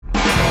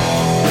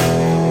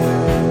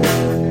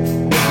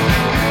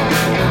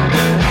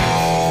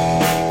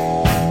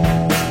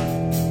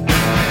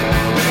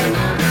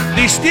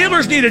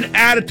Steelers need an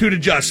attitude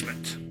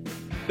adjustment.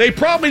 They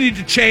probably need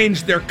to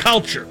change their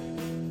culture.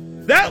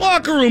 That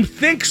locker room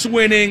thinks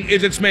winning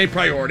is its main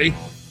priority,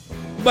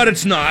 but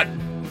it's not.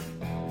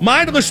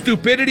 Mindless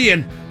stupidity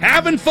and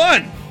having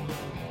fun,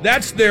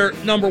 that's their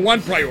number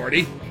one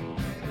priority.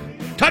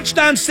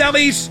 Touchdown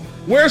sellies,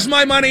 where's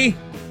my money?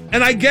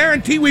 And I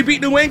guarantee we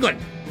beat New England.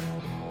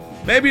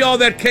 Maybe all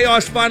that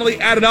chaos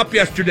finally added up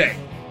yesterday.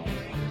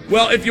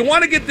 Well, if you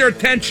want to get their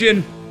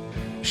attention,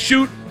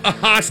 shoot a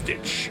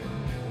hostage.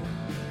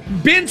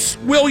 Vince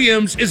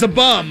Williams is a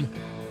bum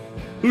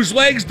whose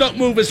legs don't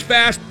move as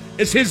fast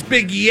as his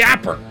big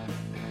yapper.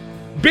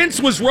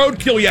 Vince was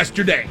roadkill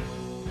yesterday.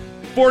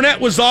 Fournette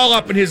was all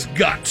up in his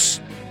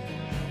guts.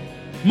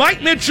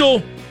 Mike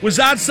Mitchell was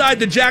outside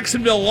the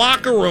Jacksonville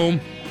locker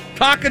room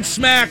talking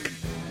smack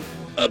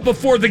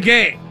before the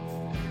game,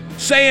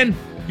 saying,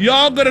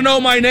 y'all gonna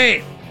know my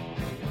name.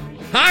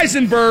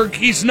 Heisenberg,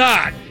 he's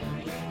not.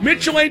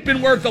 Mitchell ain't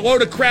been worth a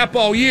load of crap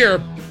all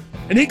year,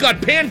 and he got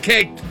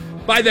pancaked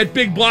by that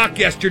big block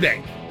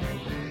yesterday.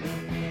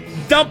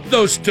 Dump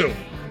those two.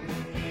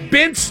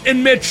 Vince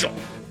and Mitchell.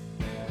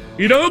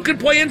 You know who can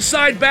play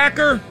inside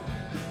backer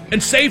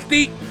and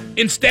safety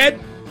instead?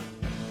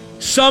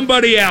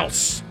 Somebody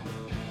else.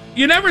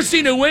 You never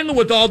see New England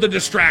with all the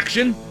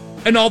distraction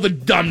and all the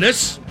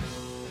dumbness.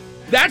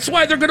 That's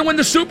why they're going to win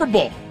the Super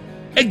Bowl.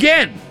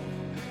 Again,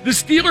 the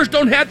Steelers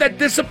don't have that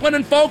discipline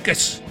and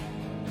focus.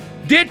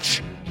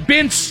 Ditch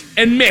Vince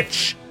and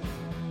Mitch.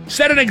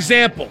 Set an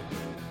example.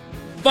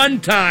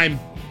 Fun time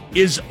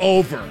is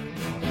over.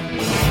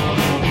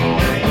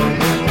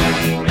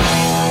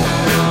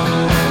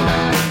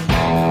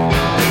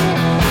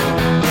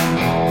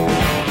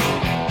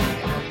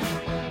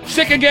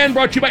 Sick Again,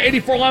 brought to you by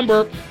 84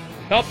 Lumber,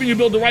 helping you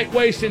build the right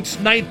way since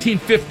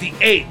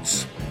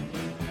 1958.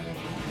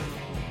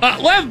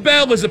 Lev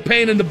Bell is a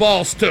pain in the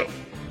balls, too.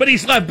 But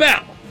he's Lev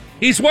Bell.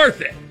 He's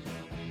worth it.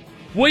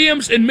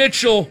 Williams and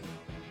Mitchell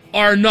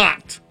are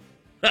not.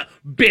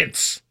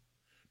 Vince.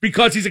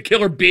 Because he's a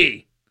killer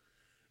B.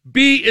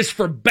 B is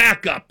for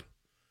backup,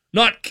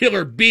 not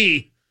killer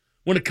B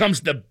when it comes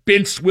to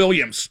Vince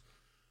Williams.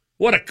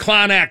 What a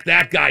clown act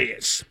that guy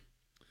is.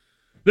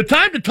 The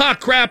time to talk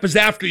crap is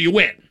after you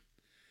win.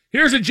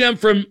 Here's a gem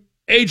from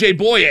A.J.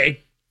 Boye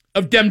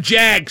of Dem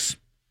Jags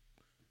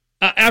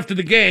after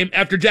the game,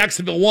 after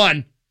Jacksonville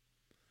won.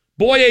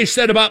 Boye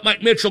said about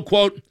Mike Mitchell,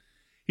 quote,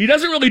 he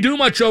doesn't really do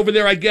much over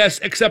there, I guess,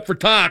 except for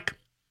talk.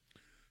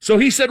 So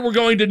he said we're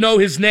going to know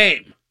his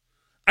name.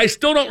 I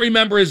still don't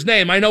remember his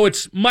name. I know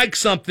it's Mike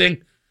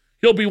something.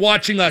 He'll be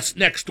watching us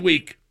next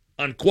week,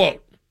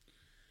 unquote.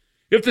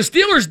 If the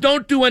Steelers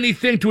don't do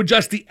anything to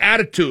adjust the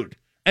attitude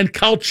and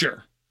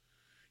culture,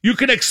 you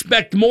can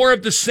expect more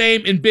of the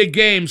same in big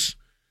games,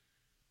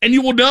 and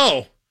you will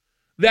know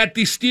that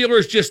the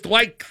Steelers just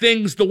like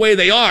things the way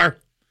they are,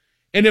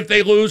 and if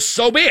they lose,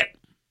 so be it.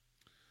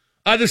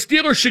 The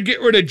Steelers should get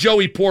rid of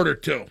Joey Porter,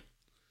 too.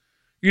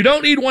 You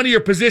don't need one of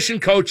your position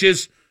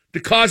coaches to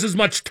cause as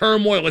much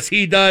turmoil as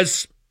he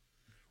does,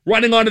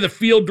 running onto the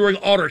field during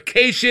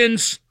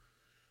altercations,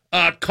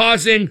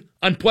 causing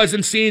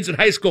unpleasant scenes in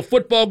high school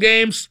football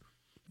games.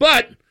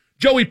 But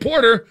Joey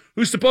Porter,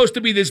 who's supposed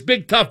to be this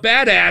big, tough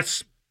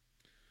badass,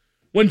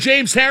 when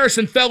James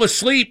Harrison fell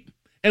asleep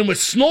and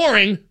was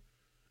snoring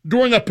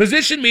during a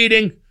position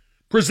meeting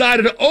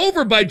presided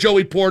over by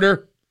Joey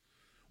Porter,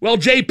 well,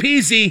 Jay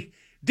Peasy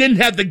didn't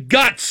have the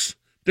guts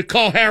to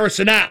call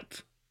Harrison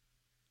out.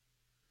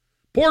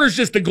 Porter's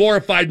just a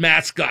glorified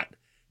mascot.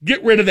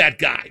 Get rid of that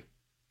guy.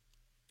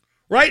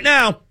 Right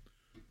now,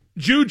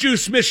 Juju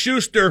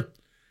Smith-Schuster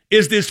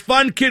is this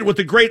fun kid with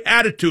a great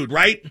attitude,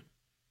 right?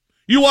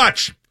 You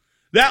watch.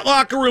 That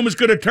locker room is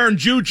going to turn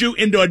Juju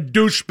into a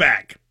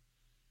douchebag.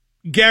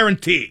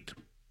 Guaranteed.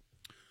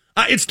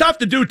 It's tough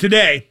to do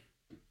today,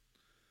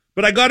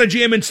 but I got to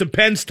jam in some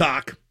Pens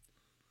talk.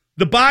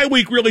 The bye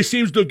week really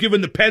seems to have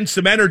given the Pens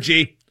some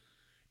energy,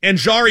 and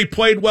Jari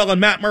played well in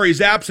Matt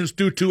Murray's absence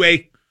due to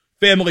a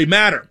family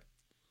matter.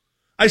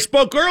 I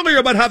spoke earlier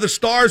about how the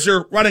Stars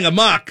are running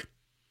amok,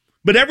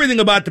 but everything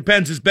about the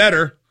Pens is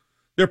better.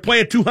 They're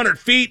playing 200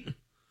 feet,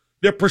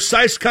 they're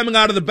precise coming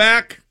out of the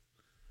back,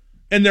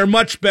 and they're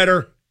much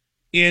better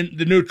in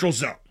the neutral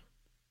zone.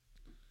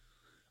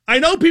 I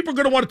know people are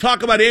going to want to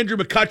talk about Andrew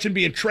McCutchen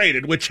being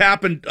traded, which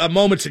happened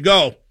moments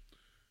ago.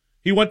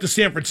 He went to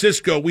San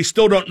Francisco. We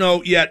still don't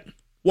know yet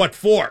what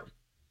for.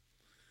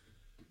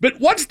 But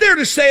what's there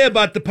to say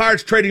about the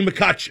Pirates trading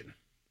McCutchen?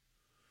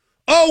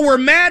 Oh, we're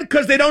mad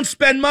because they don't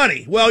spend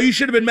money. Well, you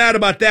should have been mad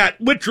about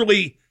that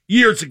literally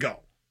years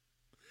ago.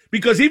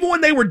 Because even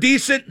when they were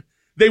decent,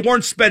 they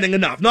weren't spending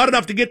enough. Not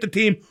enough to get the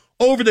team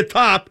over the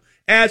top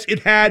as it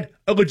had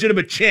a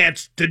legitimate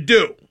chance to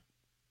do.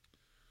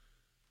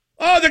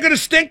 Oh, they're going to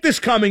stink this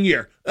coming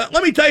year.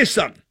 Let me tell you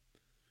something.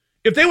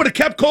 If they would have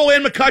kept Cole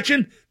and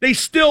McCutchen, they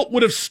still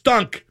would have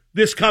stunk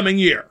this coming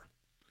year.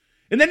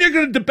 And then you're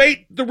going to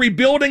debate the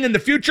rebuilding in the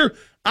future.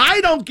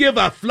 I don't give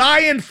a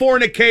flying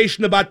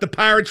fornication about the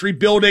Pirates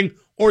rebuilding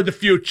or the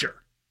future.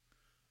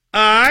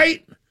 All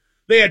right?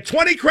 They had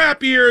 20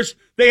 crap years.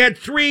 They had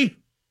 3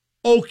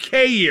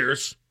 okay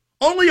years.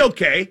 Only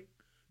okay.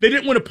 They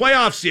didn't win a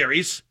playoff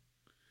series.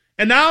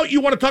 And now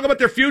you want to talk about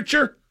their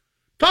future?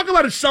 Talk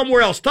about it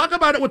somewhere else. Talk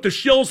about it with the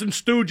shills and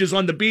stooges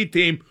on the B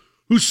team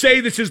who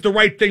say this is the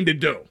right thing to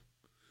do.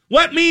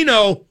 Let me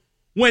know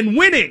when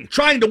winning,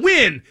 trying to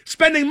win,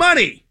 spending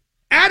money,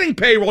 adding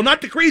payroll,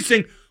 not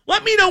decreasing.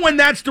 Let me know when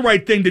that's the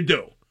right thing to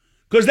do,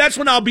 because that's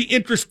when I'll be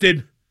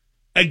interested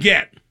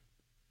again.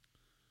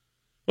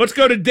 Let's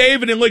go to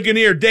David in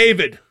Ligonier.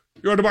 David,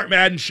 you're on the Mark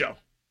Madden Show.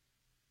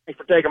 Thanks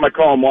for taking my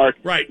call, Mark.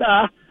 Right.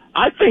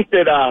 I think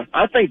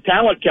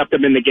talent kept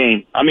them in the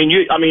game.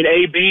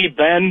 AB,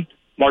 Ben,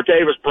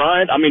 Martavis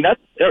Bryant. That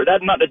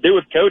had nothing to do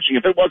with coaching.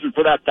 If it wasn't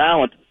for that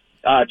talent,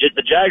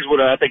 the Jags would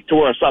have, I think,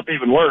 tore us up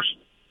even worse.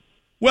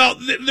 Well,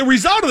 the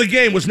result of the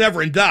game was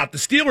never in doubt. The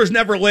Steelers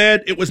never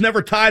led. It was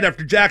never tied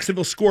after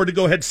Jacksonville scored to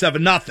go ahead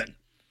 7-0.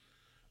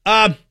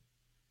 The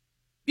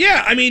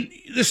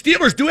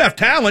Steelers do have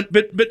talent,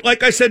 but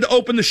like I said to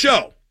open the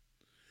show,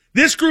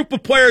 this group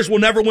of players will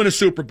never win a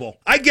Super Bowl.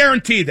 I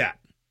guarantee that.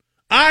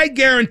 I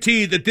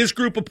guarantee that this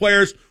group of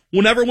players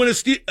will never win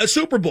a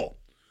Super Bowl.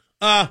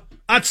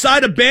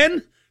 Outside of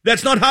Ben,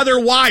 that's not how they're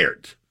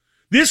wired.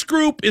 This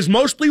group is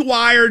mostly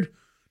wired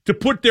to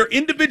put their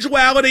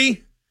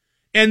individuality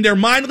and their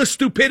mindless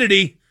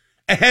stupidity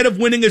ahead of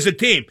winning as a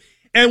team.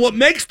 And what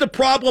makes the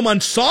problem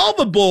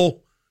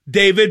unsolvable,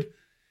 David,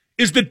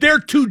 is that they're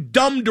too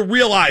dumb to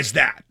realize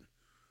that.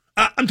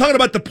 I'm talking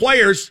about the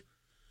players,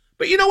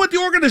 but you know what? The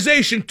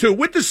organization, too,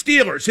 with the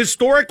Steelers,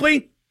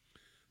 historically,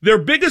 their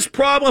biggest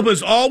problem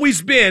has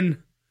always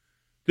been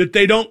that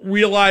they don't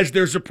realize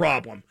there's a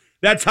problem.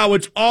 That's how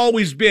it's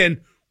always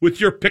been with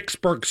your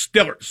Pittsburgh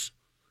Steelers.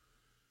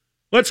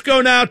 Let's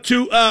go now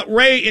to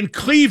Ray in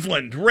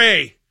Cleveland.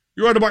 Ray,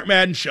 you're on the Mark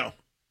Madden Show.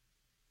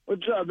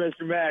 What's up,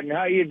 Mr. Madden?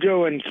 How you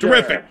doing, sir?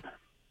 Terrific.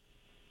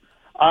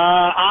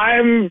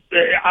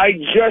 I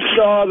just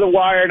saw The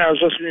Wire, and I was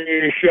listening to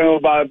your show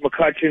about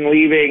McCutchen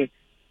leaving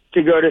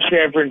to go to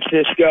San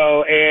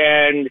Francisco,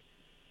 and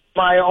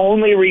my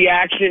only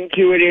reaction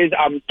to it is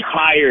I'm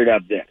tired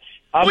of this.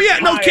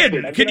 No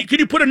kidding. Can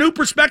you put a new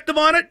perspective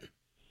on it?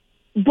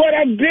 But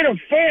I've been a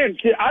fan.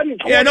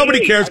 Yeah,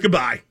 nobody cares.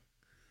 Goodbye.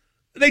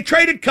 They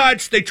traded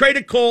Kutch. They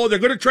traded Cole. They're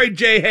going to trade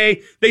Jay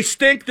Hay. They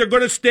stink. They're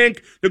going to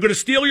stink. They're going to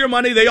steal your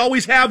money. They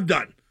always have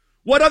done.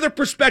 What other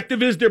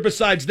perspective is there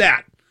besides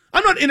that?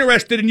 I'm not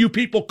interested in you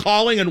people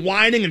calling and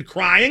whining and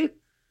crying.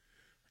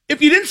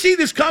 If you didn't see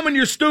this coming,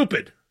 you're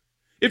stupid.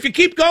 If you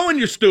keep going,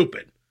 you're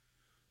stupid.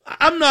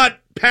 I'm not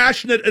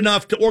passionate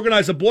enough to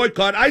organize a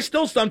boycott. I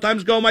still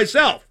sometimes go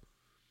myself.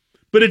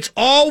 But it's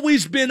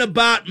always been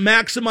about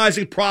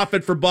maximizing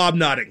profit for Bob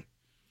Nutting.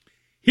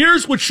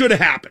 Here's what should have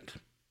happened.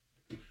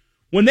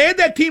 When they had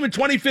that team in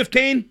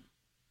 2015,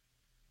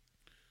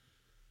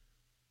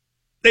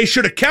 they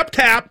should have kept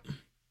Happ.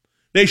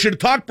 They should have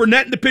talked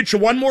Burnett into pitch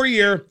one more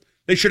year.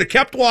 They should have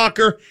kept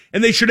Walker,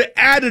 and they should have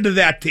added to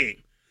that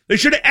team. They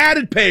should have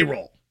added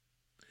payroll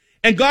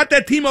and got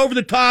that team over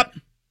the top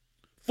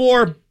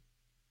for,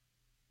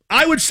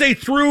 I would say,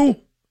 through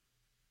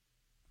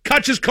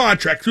Kutch's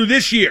contract, through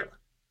this year.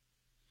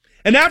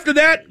 And after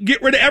that,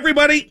 get rid of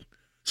everybody,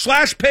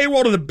 slash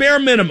payroll to the bare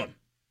minimum.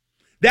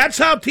 That's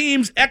how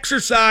teams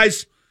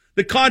exercise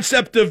the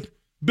concept of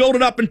build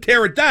it up and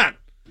tear it down.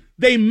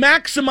 They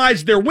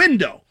maximize their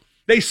window.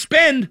 They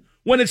spend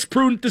when it's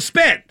prudent to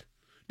spend.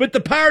 But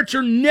the Pirates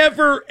are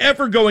never,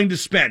 ever going to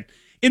spend.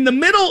 In the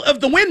middle of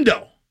the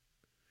window,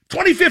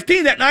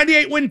 2015, that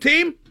 98-win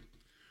team,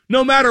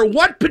 no matter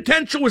what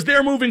potential was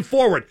there moving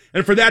forward,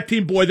 and for that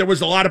team, boy, there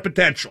was a lot of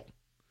potential.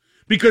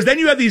 Because then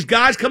you have these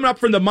guys coming up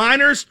from the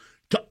minors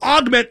to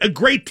augment a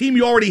great team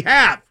you already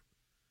have.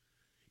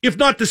 If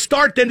not to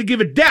start, then to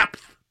give it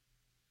depth.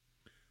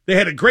 They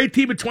had a great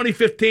team in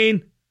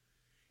 2015.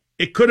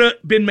 It could have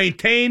been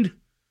maintained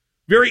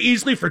very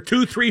easily for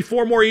 2, 3,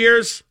 4 more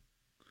years.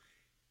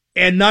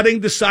 And Nutting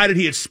decided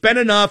he had spent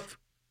enough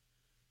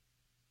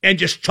and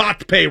just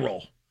chopped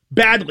payroll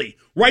badly.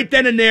 Right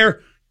then and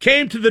there,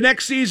 came to the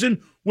next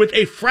season with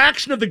a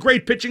fraction of the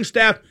great pitching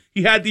staff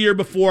he had the year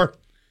before.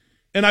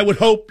 And I would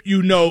hope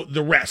you know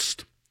the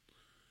rest.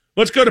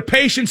 Let's go to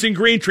Patience in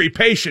Green Tree.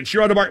 Patience,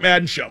 you're on the Mark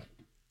Madden Show.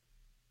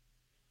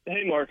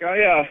 Hey, Mark.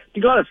 I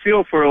got a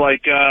feel for,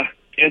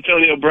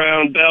 Antonio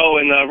Brown, Bell,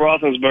 and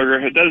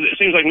Roethlisberger. It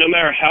seems like no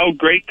matter how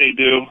great they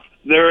do,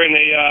 they're in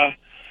a...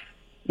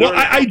 Well,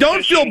 I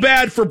don't feel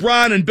bad for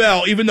Brown and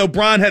Bell, even though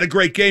Brown had a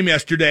great game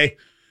yesterday,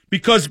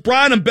 because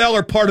Brown and Bell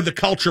are part of the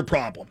culture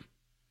problem.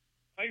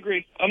 I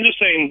agree. I'm just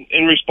saying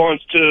in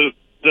response to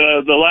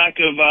the lack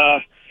of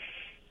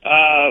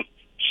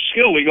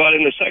skill we got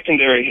in the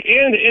secondary.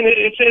 And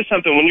it says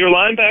something. When your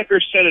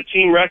linebackers set a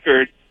team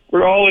record,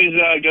 we're always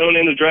going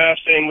into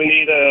draft saying we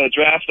need a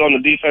draft on the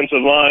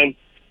defensive line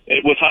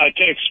with high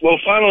picks. Well,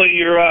 finally,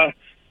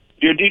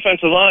 your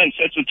defensive line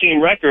sets a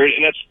team record,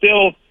 and that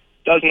still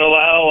doesn't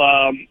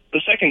allow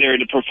the secondary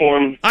to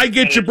perform. I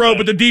get you, bro,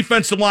 but the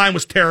defensive line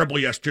was terrible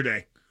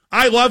yesterday.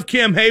 I love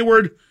Cam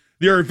Hayward.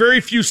 There are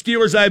very few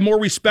Steelers I have more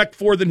respect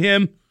for than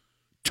him.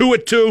 2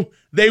 at 2,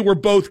 they were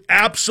both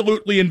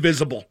absolutely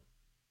invisible.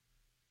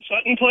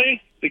 Sutton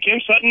play? Did Cam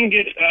Sutton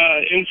get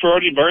in for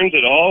Artie Burns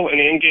at all?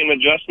 Any in-game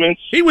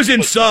adjustments? He was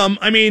in some.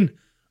 I mean,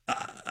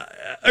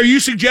 are you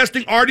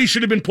suggesting Artie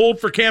should have been pulled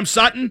for Cam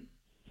Sutton?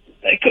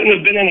 It couldn't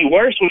have been any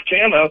worse with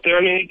Cam out there.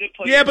 I mean, he did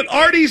play. Yeah, but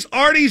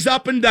Artie's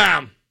up and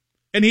down,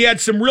 and he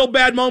had some real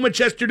bad moments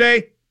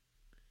yesterday.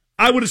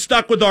 I would have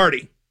stuck with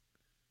Artie.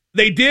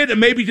 They did, and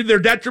maybe to their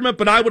detriment,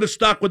 but I would have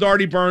stuck with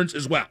Artie Burns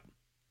as well.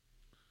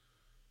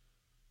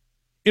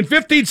 In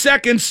 15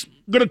 seconds,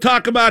 I'm going to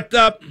talk about,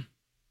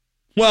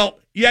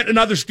 yet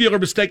another Steeler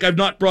mistake I've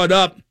not brought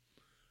up.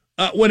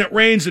 When it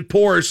rains, it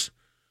pours.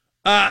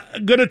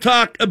 I'm going to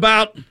talk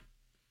about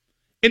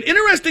an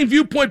interesting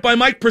viewpoint by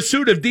Mike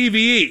Pursuit of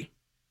DVE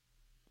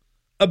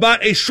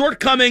about a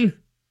shortcoming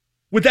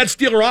with that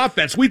Steeler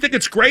offense. We think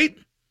it's great,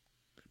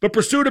 but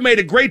Pursuit made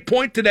a great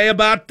point today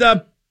about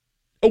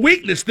a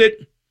weakness that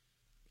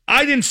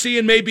I didn't see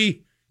and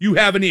maybe you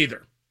haven't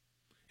either.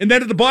 And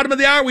then at the bottom of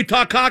the hour, we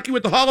talk hockey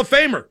with the Hall of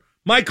Famer,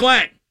 Mike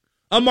Lang.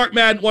 I'm Mark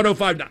Madden,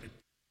 105.9.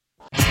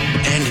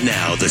 And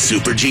now the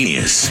super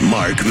genius,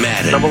 Mark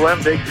Madden. Double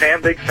M, big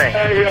fan, big fan.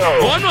 Hey, yo.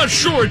 Oh, I'm not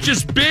sure. It's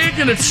just big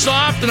and it's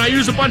soft, and I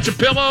use a bunch of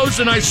pillows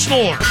and I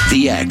snore.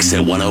 The X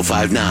at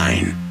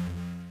 105.9.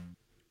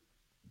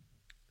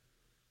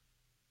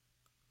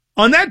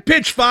 On that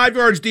pitch 5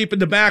 yards deep in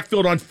the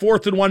backfield on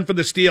 4th and 1 for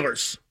the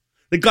Steelers,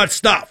 that got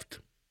stuffed.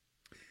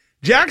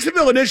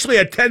 Jacksonville initially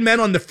had 10 men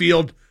on the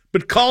field,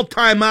 but called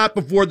timeout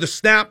before the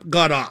snap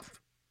got off.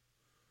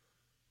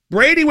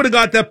 Brady would have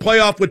got that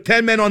playoff with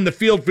 10 men on the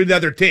field for the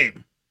other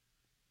team.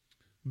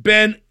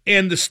 Ben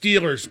and the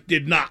Steelers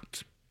did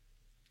not.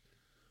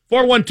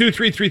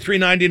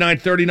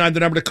 412-333-9939, the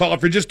number to call.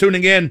 If you're just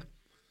tuning in,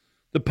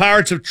 the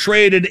Pirates have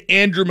traded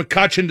Andrew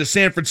McCutchen to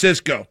San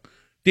Francisco.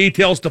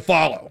 Details to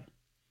follow.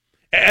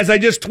 As I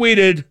just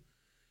tweeted,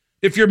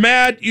 if you're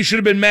mad, you should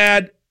have been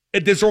mad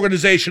at this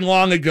organization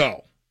long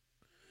ago.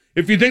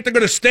 If you think they're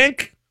going to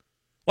stink,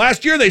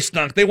 last year they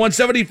stunk. They won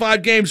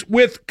 75 games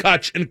with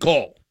Kutch and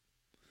Cole.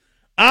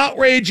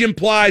 Outrage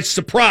implies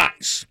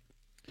surprise.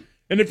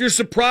 And if you're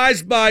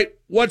surprised by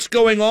what's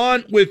going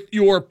on with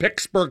your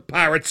Pittsburgh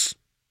Pirates,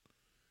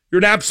 you're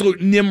an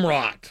absolute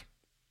Nimrod.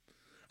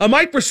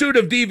 Mike Pursuit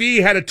of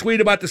DV had a tweet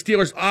about the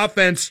Steelers'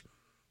 offense,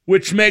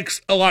 which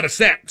makes a lot of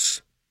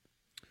sense.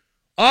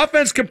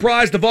 Offense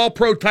comprised of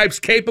all-pro types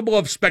capable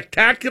of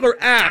spectacular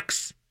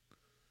acts,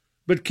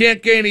 but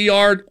can't gain a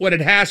yard when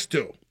it has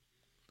to.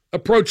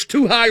 Approach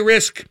too high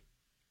risk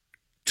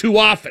too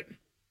often.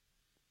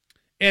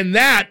 And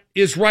that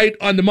is right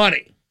on the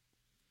money.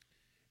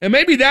 And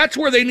maybe that's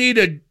where they need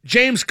a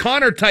James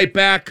Conner type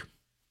back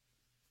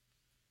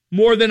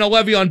more than a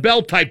Le'Veon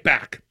Bell type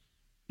back.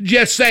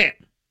 Just saying.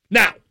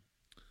 Now,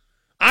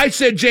 I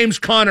said James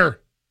Conner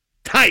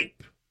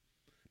type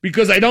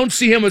because I don't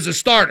see him as a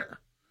starter.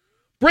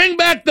 Bring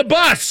back the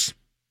bus.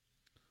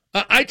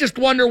 I just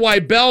wonder why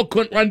Bell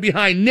couldn't run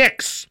behind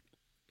Nix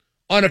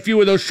on a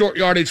few of those short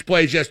yardage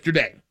plays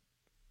yesterday.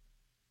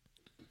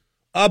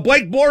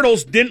 Blake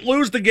Bortles didn't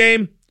lose the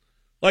game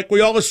like we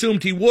all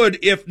assumed he would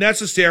if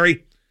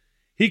necessary.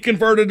 He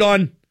converted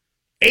on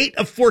 8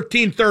 of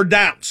 14 third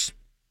downs.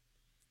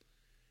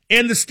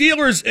 And the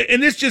Steelers,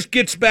 and this just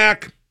gets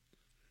back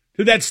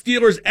to that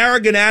Steelers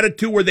arrogant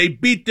attitude where they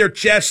beat their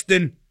chest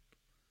and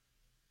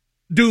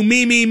do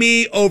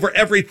me over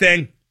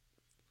everything.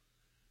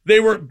 They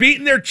were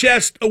beating their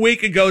chest a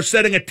week ago,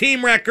 setting a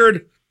team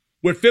record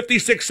with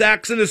 56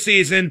 sacks in the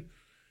season,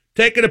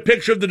 taking a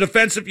picture of the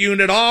defensive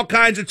unit, all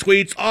kinds of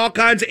tweets, all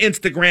kinds of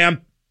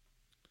Instagram.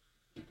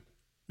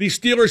 The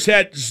Steelers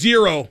had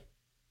 0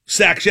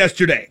 sacks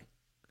yesterday.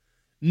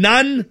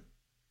 None,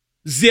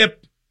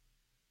 zip,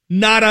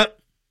 nada,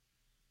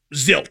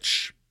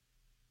 zilch.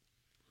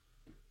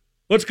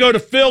 Let's go to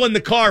Phil in the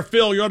car.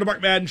 Phil, you're on the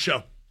Mark Madden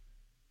Show.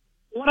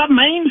 What up,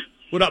 man?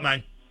 What up,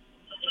 man?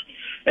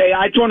 Hey,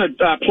 I just want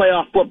to play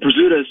off what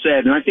Pursuta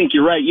said, and I think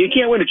you're right. You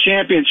can't win a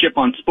championship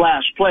on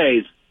splash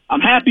plays. I'm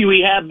happy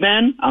we have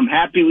Ben. I'm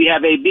happy we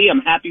have AB.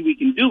 I'm happy we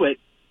can do it.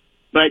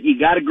 But you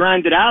got to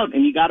grind it out,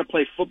 and you got to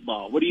play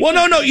football. What do you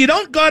think? No, you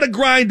don't got to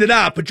grind it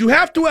out, but you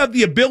have to have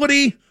the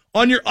ability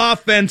on your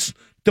offense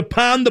to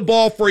pound the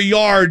ball for a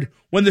yard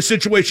when the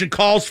situation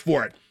calls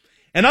for it.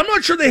 And I'm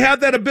not sure they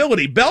have that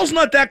ability. Bell's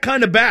not that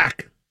kind of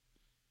back.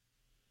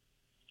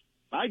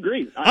 I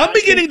agree. I'm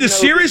beginning to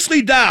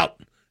seriously doubt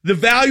the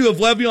value of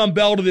Le'Veon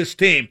Bell to this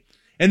team.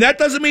 And that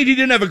doesn't mean he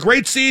didn't have a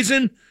great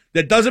season.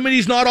 That doesn't mean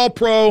he's not all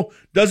pro.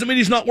 Doesn't mean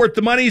he's not worth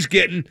the money he's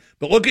getting.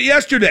 But look at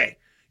yesterday.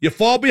 You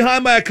fall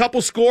behind by a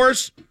couple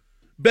scores,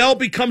 Bell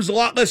becomes a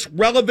lot less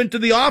relevant to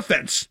the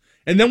offense.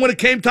 And then when it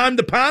came time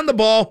to pound the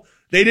ball,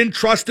 they didn't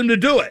trust him to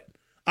do it.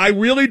 I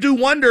really do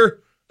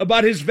wonder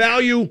about his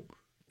value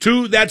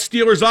to that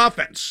Steelers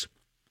offense.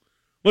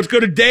 Let's go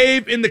to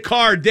Dave in the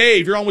car.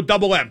 Dave, you're on with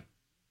Double M.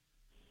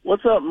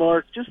 What's up,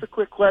 Mark? Just a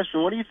quick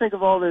question. What do you think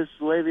of all this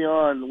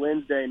Le'Veon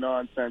Wednesday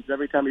nonsense?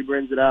 Every time he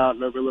brings it out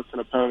and overlooks an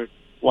opponent.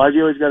 Why has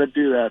he always got to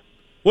do that?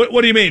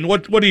 What do you mean?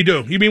 What do you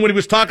do? You mean when he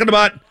was talking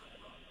about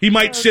he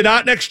might sit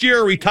out next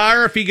year or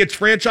retire if he gets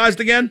franchised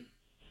again?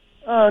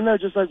 No,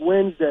 just like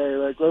Wednesday,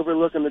 like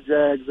overlooking the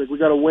Jags. Like we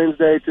got a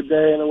Wednesday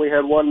today, and then we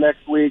had one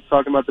next week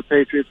talking about the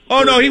Patriots.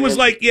 Oh, no, he was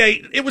like, yeah,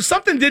 it was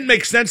something that didn't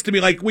make sense to me.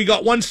 Like we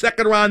got 1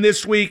 second round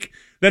this week,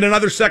 then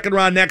another second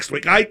round next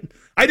week. I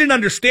didn't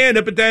understand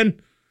it, but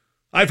then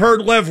I've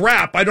heard Lev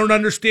rap. I don't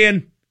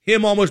understand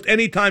him almost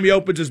any time he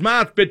opens his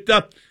mouth, but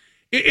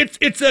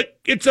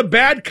it's a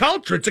bad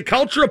culture. It's a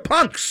culture of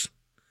punks.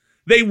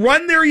 They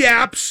run their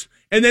yaps,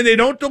 and then they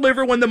don't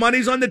deliver when the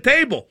money's on the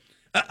table.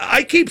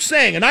 I keep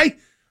saying, and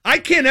I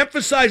can't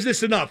emphasize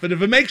this enough, and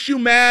if it makes you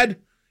mad,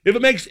 if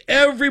it makes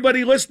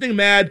everybody listening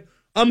mad,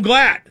 I'm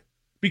glad,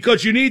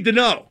 because you need to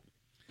know.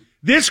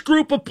 This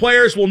group of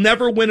players will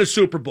never win a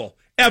Super Bowl,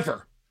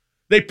 ever.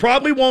 They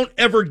probably won't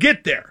ever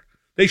get there.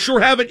 They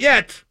sure haven't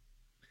yet.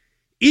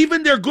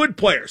 Even their good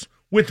players,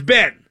 with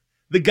Ben,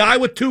 the guy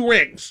with 2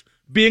 rings,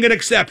 being an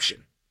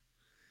exception.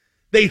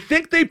 They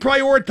think they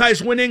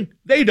prioritize winning.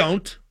 They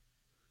don't.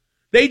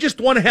 They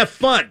just want to have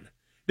fun.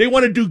 They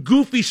want to do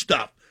goofy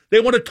stuff. They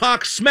want to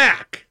talk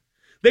smack.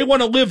 They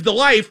want to live the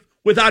life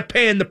without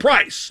paying the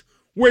price.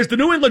 Whereas the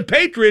New England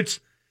Patriots,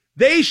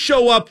 they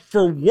show up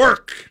for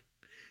work.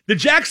 The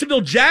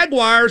Jacksonville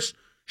Jaguars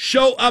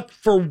show up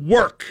for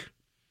work.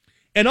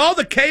 And all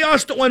the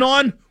chaos that went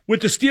on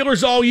with the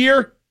Steelers all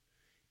year,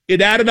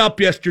 it added up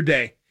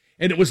yesterday.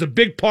 And it was a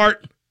big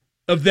part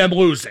of them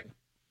losing.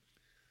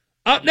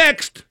 Up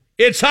next,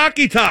 it's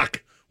Hockey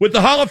Talk with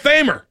the Hall of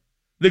Famer,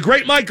 the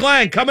great Mike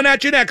Lang, coming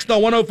at you next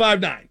on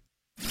 105.9.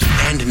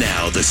 And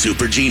now the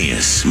super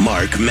genius,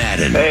 Mark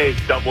Madden. Hey,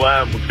 Double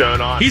M, what's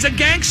going on? He's a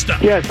gangster.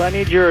 Yes, I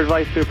need your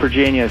advice, super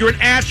genius. You're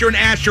an ass, you're an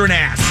ass, you're an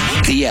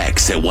ass. The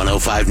X at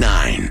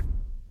 105.9.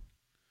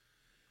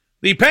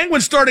 The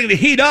Penguins starting to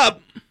heat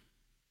up.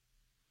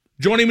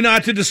 Joining me now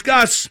to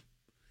discuss,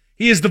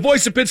 he is the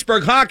voice of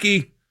Pittsburgh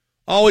hockey.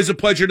 Always a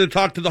pleasure to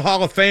talk to the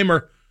Hall of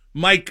Famer,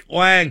 Mike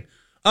Lang.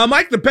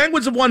 Mike, the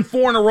Penguins have won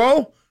 4 in a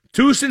row,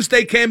 2 since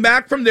they came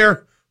back from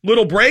their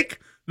little break.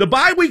 The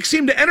bye week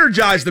seemed to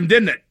energize them,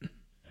 didn't it?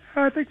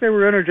 I think they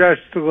were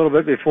energized a little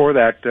bit before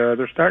that.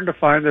 They're starting to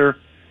find their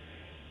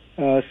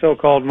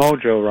so-called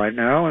mojo right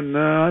now, and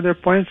they're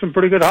playing some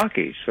pretty good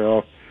hockey.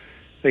 So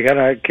they got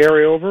to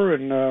carry over,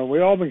 and we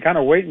all been kind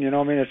of waiting.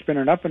 I mean, it's been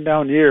an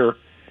up-and-down year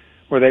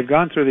where they've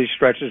gone through these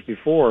stretches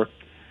before,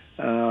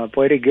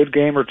 played a good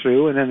game or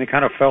two, and then they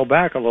kind of fell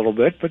back a little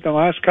bit. But the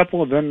last couple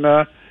have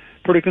been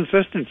pretty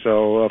consistent.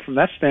 So from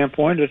that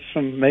standpoint, it's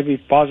some maybe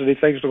positive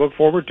things to look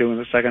forward to in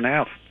the second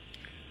half.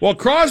 Well,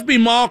 Crosby,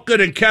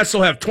 Malkin, and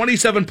Kessel have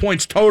 27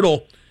 points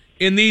total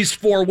in these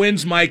 4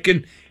 wins, Mike.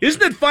 And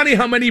isn't it funny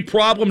how many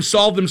problems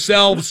solve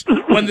themselves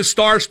when the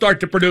stars start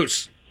to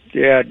produce?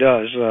 Yeah, it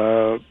does.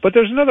 But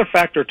there's another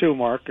factor, too,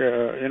 Mark.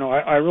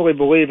 I really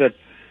believe that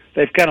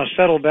they've kind of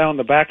settled down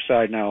the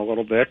backside now a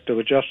little bit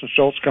with Justin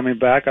Schultz coming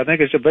back. I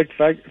think it's a big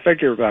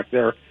figure back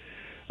there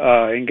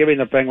in giving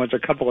the Penguins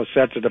a couple of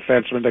sets of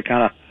defensemen to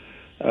kind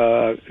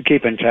of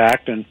keep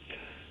intact. And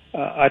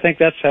I think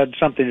that's had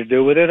something to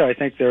do with it. I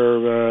think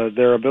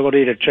their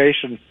ability to chase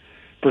and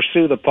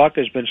pursue the puck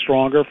has been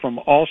stronger from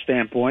all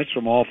standpoints,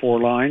 from all 4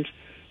 lines,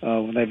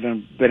 when they've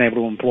been able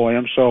to employ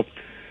them. So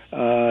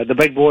the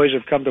big boys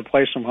have come to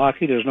play some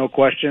hockey. There's no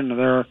question.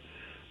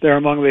 They're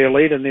among the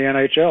elite in the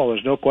NHL.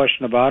 There's no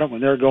question about it. When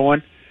they're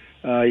going,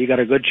 you got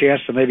a good chance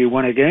to maybe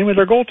win a game. And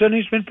their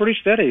goaltending's been pretty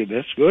steady.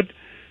 That's good.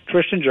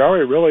 Tristan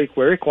Jarry really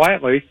very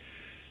quietly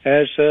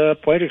has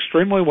played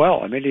extremely well.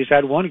 I mean, he's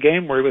had 1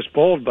 game where he was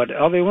pulled, but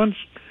other ones,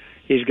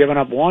 he's given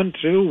up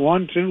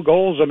 1-2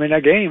 goals,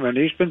 a game, and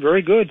he's been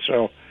very good.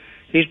 So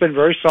he's been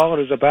very solid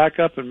as a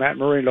backup, and Matt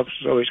Murray looks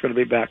as though he's going to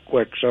be back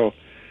quick. So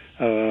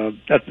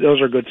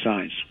those are good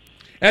signs.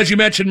 As you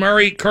mentioned,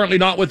 Murray currently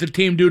not with the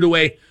team due to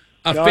a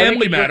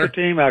family matter. With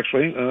the team,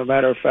 actually.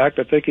 Matter of fact,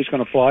 I think he's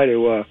going to fly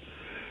to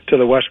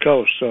the West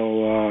Coast.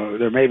 So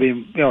there may be,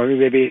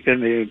 maybe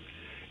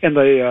in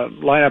the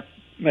lineup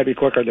maybe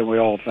quicker than we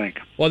all think.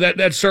 Well,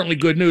 that's certainly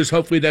good news.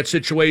 Hopefully that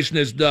situation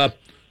has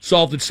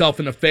solved itself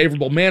in a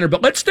favorable manner.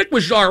 But let's stick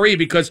with Jarry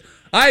because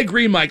I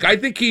agree, Mike. I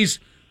think he's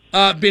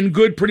been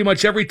good pretty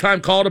much every time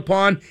called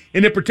upon.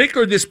 And in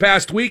particular this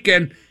past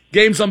weekend,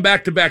 games on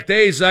back-to-back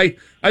days, I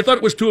thought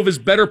it was 2 of his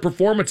better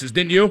performances,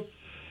 didn't you?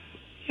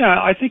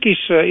 Yeah, I think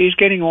he's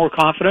gaining more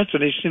confidence,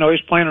 and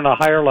he's playing at a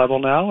higher level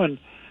now. And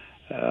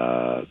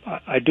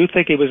I do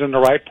think he was in the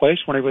right place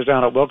when he was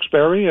down at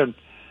Wilkes-Barre, and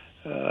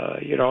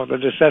the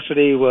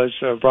necessity was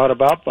brought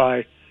about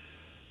by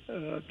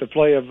the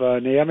play of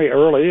Niemi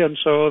early, and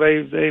so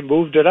they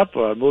moved it up,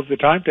 moved the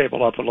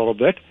timetable up a little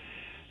bit.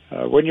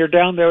 When you're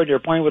down there and you're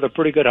playing with a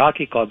pretty good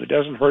hockey club, it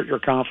doesn't hurt your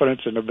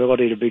confidence and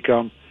ability to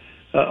become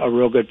a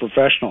real good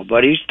professional.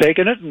 But he's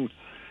taken it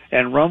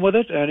and run with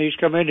it, and he's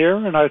come in here,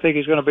 and I think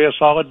he's going to be a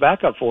solid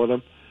backup for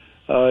them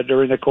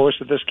during the course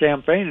of this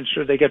campaign. And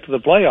should they get to the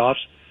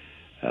playoffs,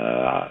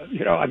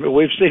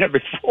 we've seen it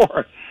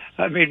before.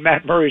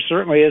 Matt Murray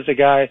certainly is the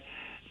guy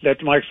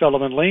that Mike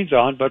Sullivan leans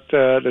on, but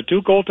the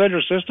 2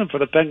 goaltender system for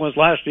the Penguins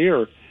last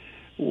year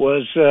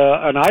was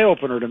an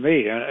eye-opener to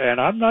me, and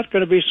I'm not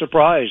going to be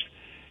surprised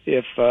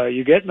if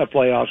you get in the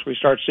playoffs, we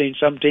start seeing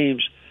some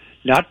teams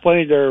not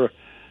playing their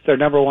their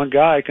number one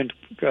guy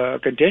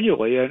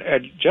continually.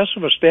 And just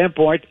from a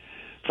standpoint,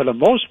 for the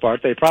most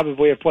part, they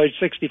probably have played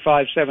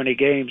 65, 70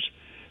 games,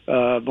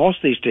 most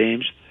of these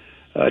teams,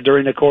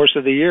 during the course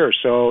of the year.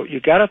 So you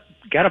gotta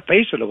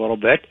pace it a little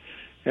bit,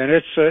 and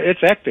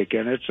it's hectic,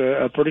 and it's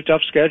a pretty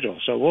tough schedule.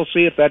 So we'll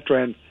see if that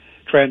trend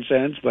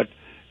transcends, but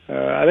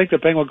I think the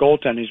Penguin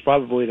goaltending is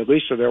probably the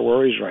least of their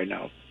worries right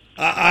now.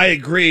 I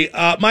agree.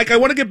 Mike, I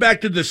want to get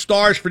back to the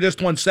Stars for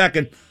just 1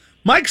 second.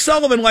 Mike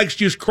Sullivan likes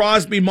to use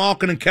Crosby,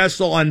 Malkin, and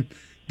Kessel on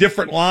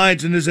different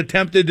lines and has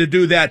attempted to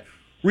do that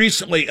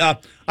recently.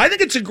 I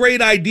think it's a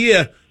great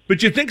idea,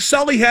 but you think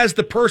Sully has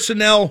the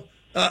personnel,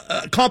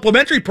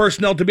 complementary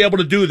personnel, to be able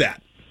to do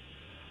that?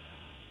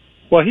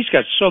 Well, he's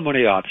got so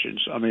many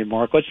options. I mean,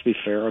 Mark, let's be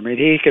fair. I mean,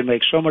 he can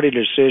make so many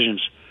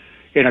decisions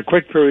in a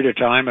quick period of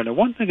time. And the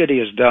one thing that he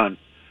has done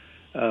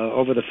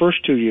over the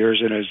first 2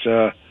 years in his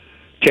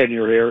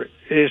tenure here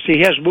is he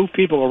has moved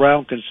people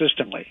around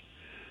consistently.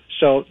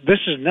 So this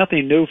is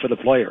nothing new for the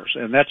players,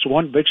 and that's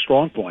one big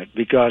strong point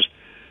because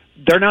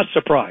they're not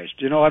surprised.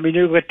 You know, I mean,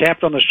 you get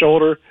tapped on the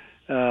shoulder.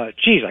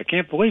 Geez, I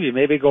can't believe you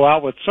maybe go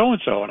out with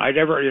so-and-so, and I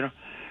never, you know,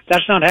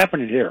 that's not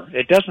happening here.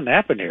 It doesn't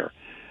happen here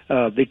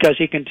because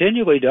he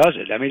continually does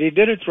it. I mean, he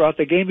did it throughout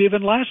the game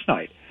even last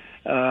night,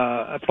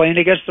 playing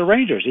against the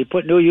Rangers. He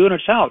put new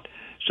units out.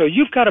 So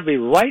you've got to be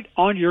right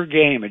on your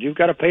game, and you've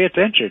got to pay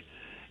attention.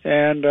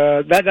 And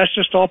that's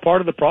just all part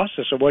of the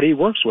process of what he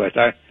works with.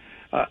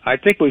 I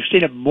think we've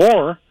seen it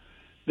more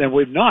than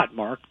we've not,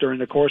 Mark, during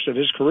the course of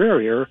his career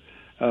here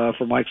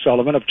for Mike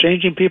Sullivan, of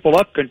changing people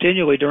up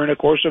continually during the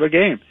course of a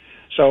game.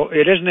 So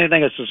it isn't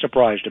anything that's a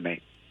surprise to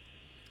me.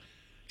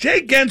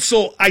 Jay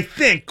Gensel, I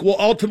think, will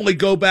ultimately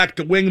go back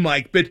to wing,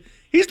 Mike, but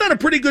he's done a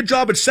pretty good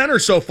job at center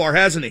so far,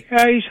 hasn't he?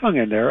 Yeah, he's hung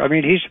in there. I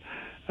mean,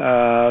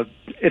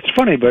 it's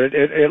funny, but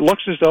it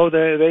looks as though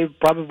they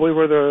probably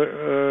were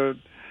the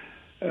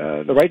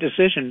right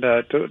decision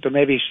to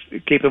maybe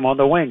keep him on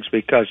the wings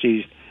because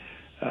he's.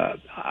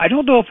 I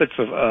don't know if it's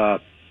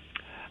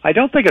I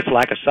don't think it's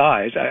lack of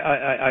size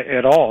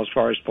at all as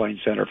far as playing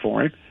center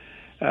for him.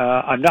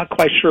 I'm not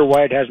quite sure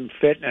why it hasn't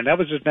fit, and that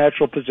was his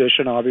natural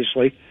position,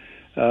 obviously,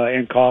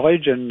 in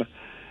college and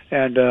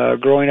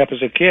growing up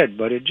as a kid.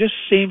 But it just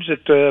seems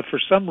that for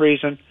some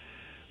reason,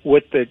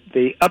 with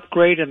the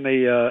upgrade and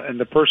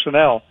the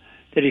personnel,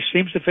 that he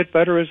seems to fit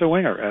better as a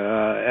winger,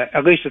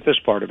 at least at this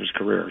part of his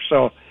career.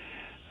 So,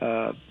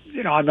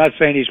 I'm not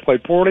saying he's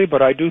played poorly,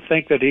 but I do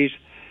think that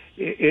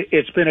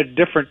it's been a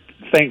different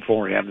thing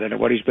for him than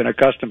what he's been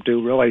accustomed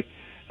to, really,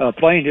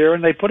 playing here.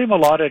 And they put him a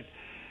lot at,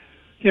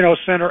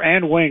 center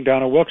and wing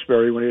down in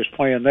Wilkes-Barre when he was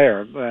playing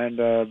there. And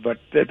but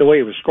the way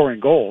he was scoring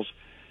goals,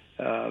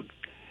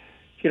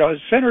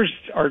 centers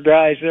are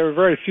guys. There are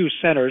very few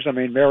centers. I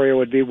mean, Mario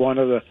would be one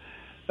of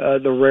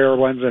the rare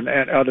ones, and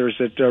others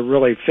that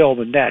really fill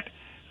the net.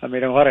 I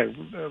mean, a lot of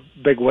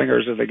big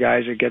wingers are the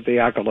guys that get the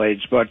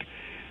accolades, but.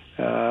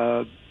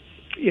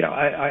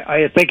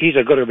 I think he's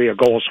going to be a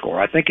goal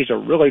scorer. I think he's a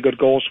really good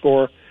goal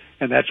scorer,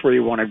 and that's where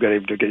you want to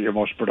get your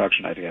most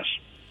production, I guess.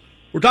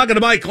 We're talking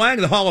to Mike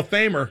Lange, the Hall of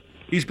Famer.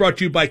 He's brought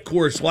to you by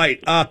Coors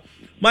Light.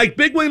 Mike,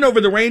 big win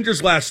over the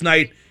Rangers last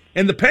night,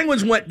 and the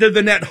Penguins went to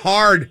the net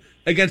hard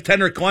against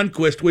Henrik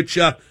Lundqvist, which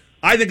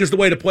I think is the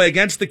way to play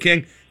against the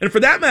King. And for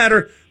that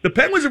matter, the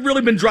Penguins have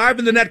really been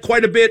driving the net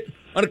quite a bit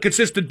on a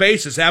consistent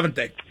basis, haven't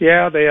they?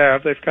 Yeah, they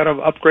have. They've kind of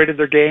upgraded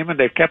their game, and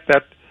they've kept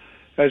that,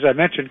 as I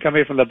mentioned,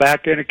 coming from the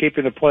back end and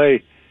keeping the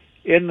play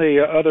in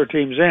the other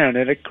team's end,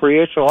 and it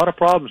creates a lot of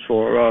problems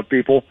for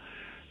people.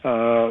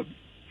 I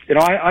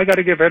got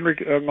to give Henrik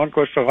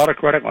Lundqvist a lot of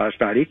credit last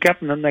night. He kept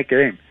them in that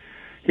game.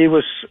 He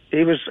was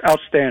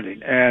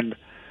outstanding, and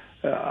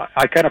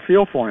I kind of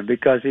feel for him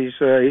because he's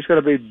going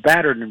to be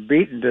battered and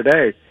beaten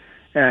today,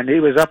 and he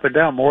was up and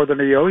down more than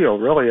a yo-yo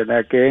really in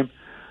that game,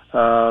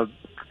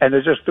 and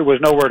there was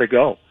nowhere to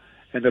go,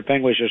 and the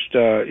Penguins just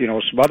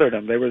smothered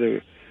him. They were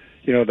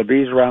the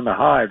bees around the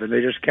hive, and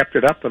they just kept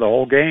it up for the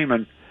whole game,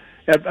 and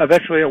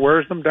eventually it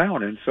wears them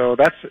down. And so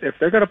that's, if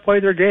they're going to play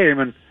their game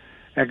and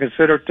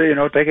consider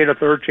taking a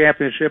third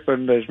championship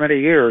in as many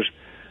years,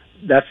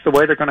 that's the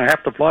way they're going to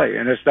have to play.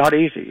 And it's not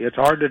easy. It's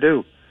hard to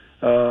do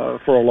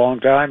for a long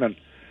time and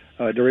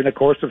during the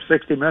course of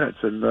 60 minutes,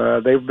 and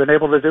they've been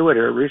able to do it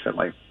here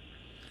recently.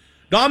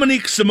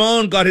 Dominique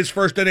Simone got his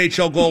first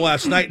NHL goal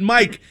last night.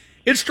 Mike,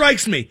 it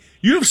strikes me,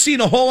 you've seen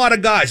a whole lot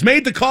of guys,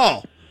 made the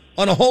call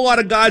on a whole lot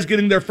of guys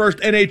getting their first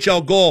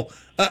NHL goal.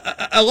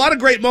 A lot of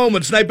great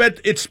moments, and I bet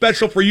it's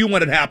special for you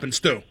when it happens,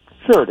 too.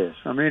 Sure it is.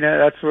 I mean,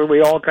 that's what we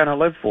all kind of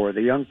live for,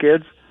 the young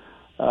kids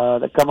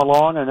that come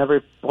along, and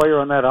every player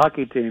on that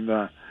hockey team,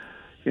 that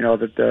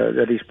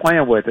he's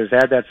playing with has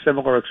had that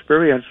similar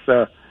experience,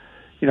 to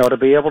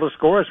be able to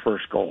score his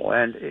first goal.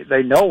 And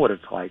they know what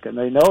it's like, and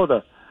they know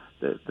the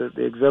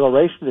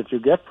exhilaration that you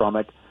get from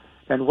it.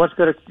 And what's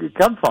going to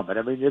come from it?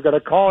 I mean, you're going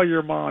to call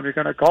your mom, you're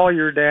going to call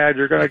your dad,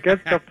 you're going to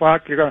get the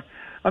puck,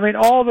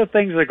 all the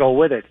things that go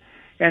with it.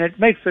 And it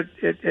makes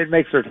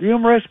it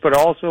humorous, but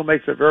also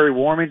makes it very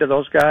warming to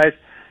those guys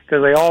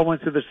because they all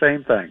went through the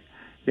same thing.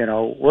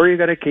 Where are you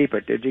going to keep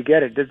it? Did you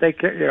get it? Did they,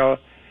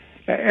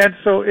 And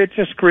so it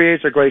just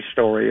creates a great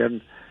story,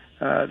 and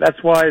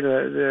that's why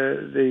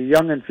the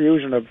young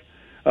infusion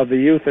of the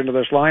youth into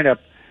this lineup,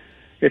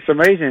 it's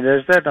amazing,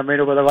 isn't it? I mean,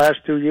 over the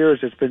last 2 years,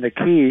 it's been the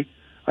key,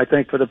 I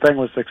think, for the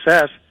Penguins'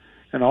 success.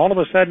 And all of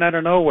a sudden, out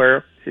of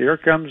nowhere, here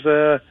comes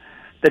the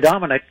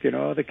Dominic,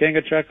 the King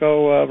of Czech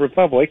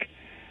Republic,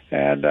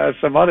 and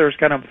some others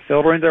kind of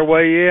filtering their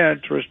way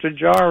in, Tristan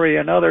Jarry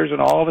and others, and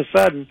all of a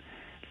sudden,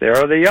 there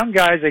are the young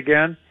guys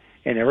again,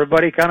 and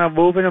everybody kind of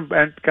moving and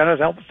kind of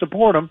helping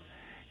support them,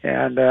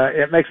 and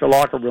it makes the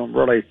locker room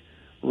really,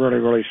 really,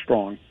 really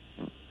strong.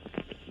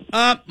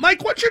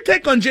 Mike, what's your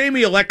take on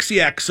Jamie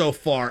Alexiak so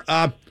far?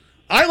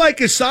 I like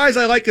his size.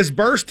 I like his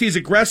burst. He's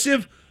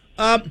aggressive.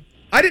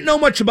 I didn't know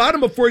much about him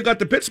before he got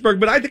to Pittsburgh,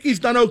 but I think he's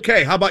done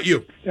okay. How about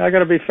you? Yeah, I got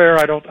to be fair.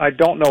 I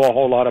don't know a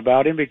whole lot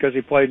about him because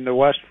he played in the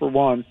West for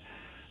one,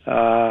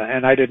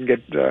 and I didn't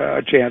get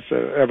a chance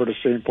ever to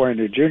see him play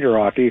any junior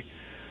hockey.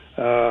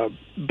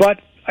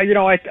 But I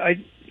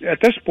at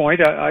this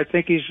point, I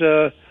think he's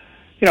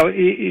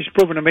he's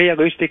proven to me at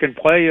least he can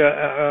play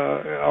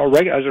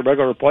as a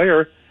regular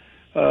player.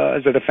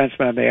 As a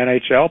defenseman in the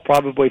NHL,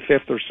 probably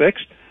 5th or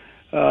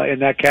 6th in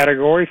that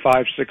category,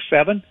 5, 6,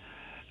 7,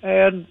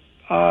 and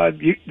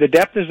the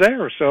depth is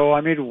there. So I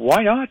mean,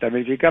 why not? I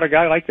mean, if you got a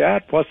guy like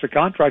that, plus the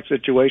contract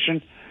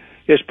situation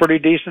is pretty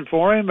decent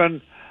for him,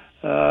 and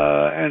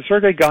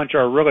Sergei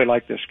Gonchar really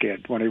liked this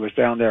kid when he was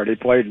down there. He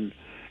played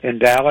in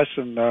Dallas,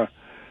 and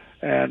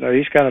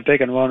he's kind of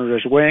taken one under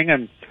his wing,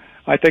 and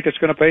I think it's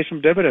going to pay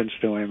some dividends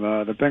to him.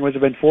 The Penguins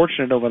have been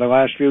fortunate over the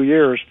last few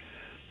years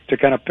to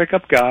kind of pick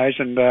up guys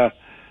and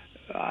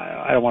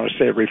I don't want to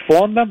say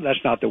reform them.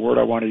 That's not the word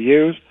I want to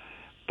use,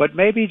 but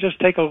maybe just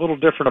take a little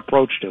different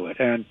approach to it.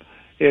 And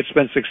it's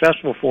been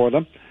successful for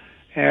them,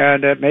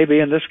 and it may be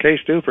in this case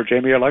too for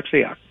Jamie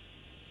Alexiak.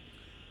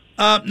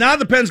 Now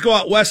the Pens go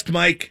out west,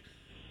 Mike,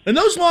 and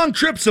those long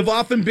trips have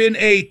often been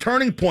a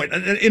turning point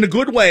in a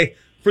good way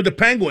for the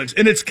Penguins.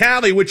 And it's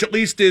Cali, which at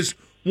least is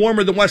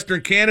warmer than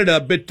Western Canada,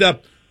 but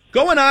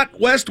going out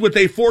west with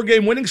a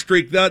 4-game winning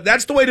streak,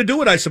 that's the way to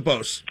do it, I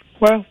suppose.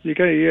 Well, you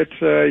got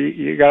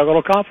a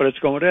little confidence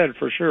going in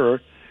for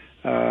sure.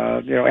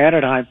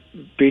 Anaheim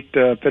beat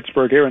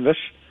Pittsburgh here in this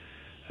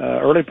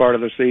early part of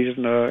the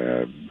season.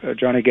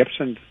 Johnny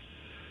Gibson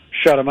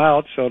shut them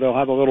out, so they'll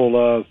have a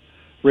little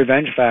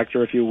revenge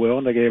factor, if you will,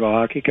 in the game of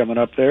hockey coming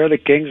up there. The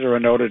Kings are a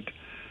noted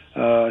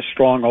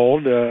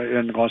stronghold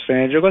in Los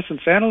Angeles, and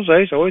San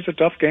Jose is always a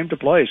tough game to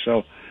play.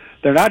 So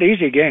they're not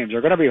easy games.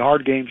 They're going to be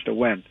hard games to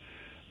win,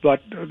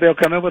 but they'll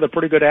come in with a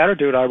pretty good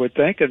attitude, I would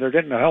think, and they're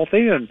getting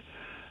healthy and.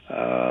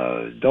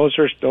 Those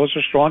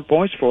are strong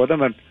points for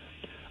them, and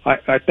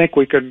I think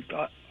we can.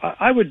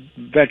 I would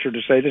venture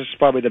to say this is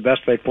probably the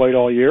best they've played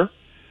all year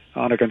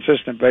on a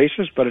consistent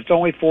basis. But it's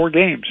only 4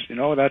 games.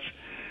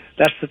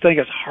 That's the thing.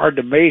 It's hard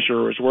to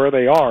measure is where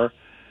they are.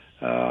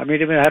 I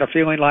mean, even I had a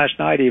feeling last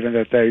night even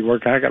that they were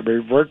kind of going to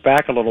revert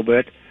back a little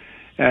bit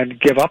and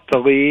give up the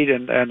lead,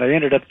 and they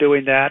ended up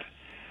doing that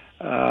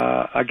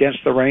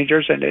against the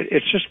Rangers, and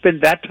it's just been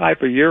that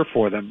type of year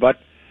for them, but.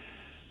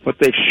 What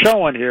they've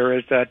shown here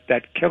is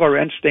that killer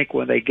instinct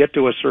when they get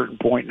to a certain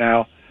point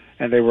now,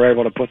 and they were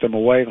able to put them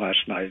away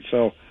last night.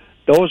 So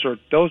those are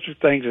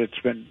things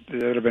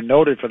that have been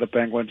noted for the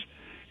Penguins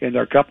in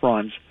their cup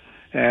runs,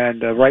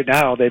 and right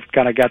now they've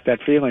kind of got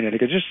that feeling, and you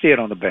can just see it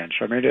on the bench.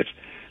 I mean,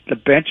 the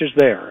bench is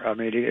there. I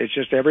mean, it's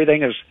just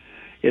everything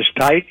is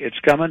tight. It's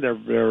coming. They're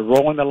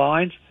rolling the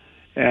lines,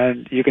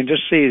 and you can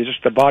just see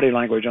just the body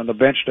language on the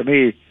bench. To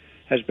me,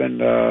 has been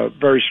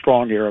very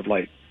strong here of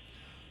late.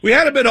 We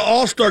had a bit of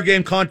All-Star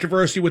Game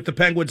controversy with the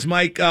Penguins,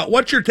 Mike.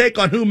 What's your take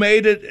on who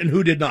made it and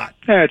who did not?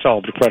 Yeah, it's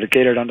all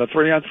predicated on the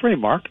 3-on-3,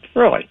 Mark.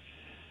 Really.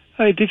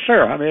 I mean, be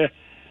fair. I mean,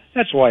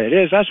 that's why it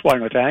is. That's why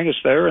Letang is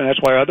there, and that's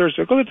why others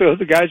are. Look at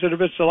the guys that have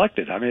been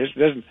selected. I mean, it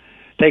doesn't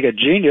take a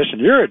genius, and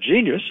you're a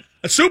genius.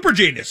 A super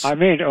genius. I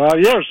mean, well,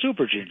 you're a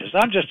super genius.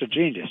 I'm just a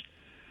genius.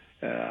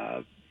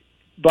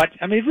 But,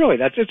 I mean, really,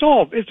 it's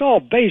all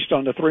based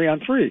on the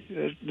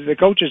 3-on-3. The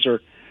coaches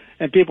are...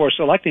 And people are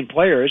selecting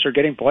players or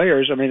getting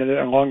players, I mean,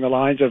 along the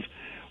lines of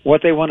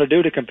what they want to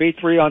do to compete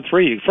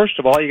 3-on-3. First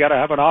of all, you got to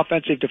have an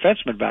offensive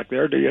defenseman back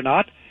there, do you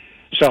not?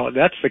 So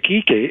that's the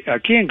key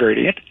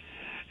ingredient.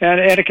 And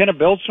it kind of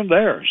builds from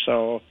there.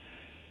 So,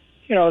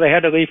 they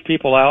had to leave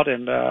people out.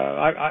 And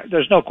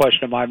there's no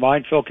question in my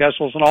mind, Phil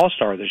Kessel's an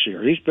all-star this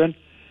year. He's been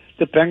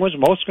the Penguins'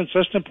 most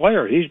consistent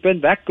player. He's been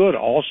that good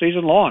all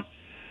season long.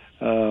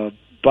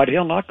 But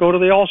he'll not go to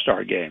the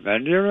all-star game.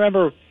 And you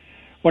remember...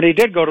 When he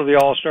did go to the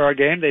All-Star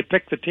game, they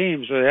picked the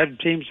teams. They had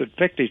teams that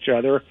picked each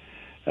other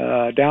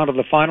down to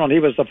the final, and he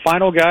was the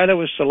final guy that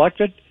was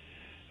selected.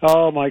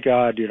 Oh, my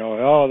God,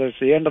 that's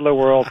the end of the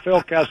world.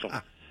 Phil Kessel,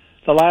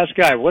 the last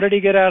guy. What did he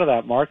get out of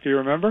that, Mark? Do you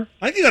remember?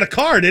 I think he got a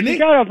car, didn't he? He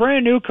got a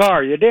brand-new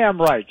car. You're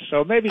damn right.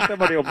 So maybe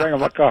somebody will bring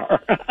him a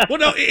car. Well,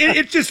 no,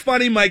 it's just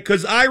funny, Mike,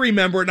 because I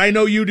remember, and I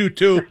know you do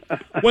too,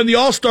 when the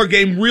All-Star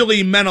game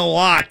really meant a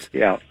lot.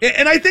 Yeah.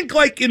 And I think,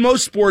 like in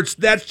most sports,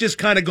 that's just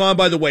kind of gone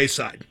by the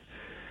wayside.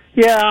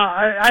 Yeah,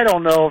 I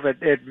don't know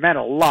if it meant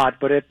a lot,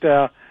 but it,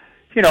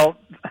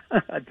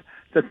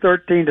 to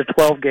 13 to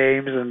 12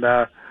 games, and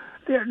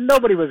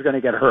nobody was going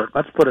to get hurt.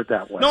 Let's put it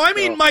that way. No, I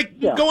mean, Mike,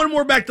 going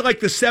more back to like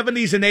the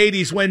 70s and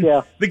 80s when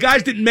the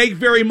guys didn't make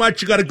very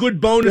much. You got a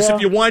good bonus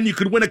if you won. You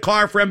could win a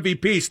car for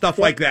MVP, stuff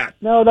like that.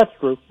 No, that's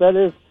true. It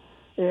is.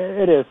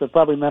 It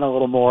probably meant a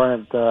little more,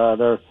 and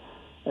they're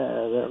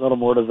a little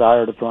more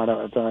desire to try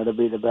to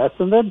be the best.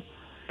 And then,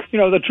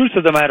 the truth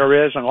of the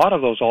matter is, in a lot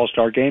of those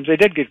All-Star games, they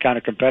did get kind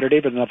of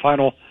competitive in the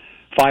final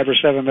 5 or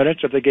 7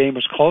 minutes if the game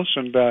was close,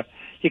 and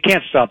you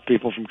can't stop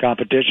people from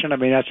competition. I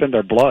mean, that's in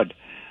their blood.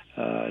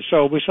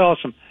 So we saw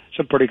some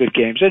pretty good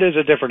games. It is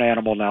a different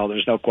animal now,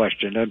 there's no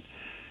question. And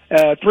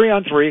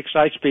 3-on-3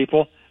 excites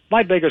people.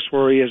 My biggest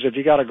worry is if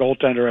you got a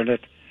goaltender in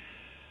it,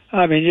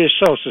 I mean, you're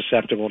so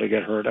susceptible to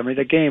get hurt. I mean,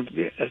 the game,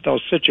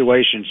 those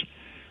situations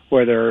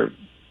where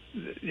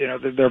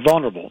they're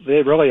vulnerable.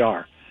 They really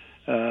are.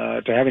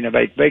 To having to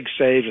make big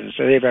saves and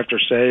save after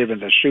save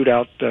and the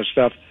shootout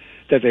stuff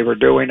that they were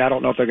doing. I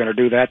don't know if they're going to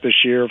do that this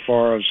year as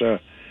far as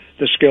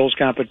the skills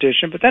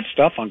competition, but that's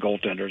tough on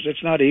goaltenders.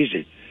 It's not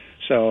easy.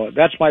 So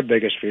that's my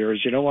biggest fear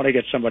is you don't want to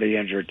get somebody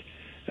injured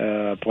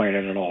playing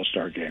in an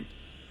All-Star game.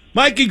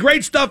 Mikey,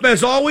 great stuff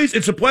as always.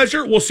 It's a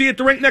pleasure. We'll see you at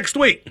the rink next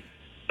week.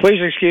 Please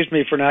excuse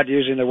me for not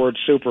using the word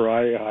super.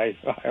 I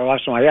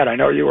lost my head. I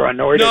know you were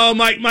annoyed. No,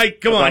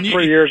 Mike, come on.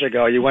 3 years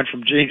ago, you went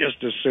from genius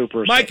to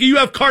super. Mikey, you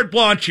have carte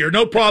blanche here.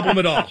 No problem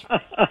at all.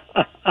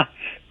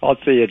 I'll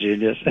see you,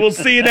 genius. We'll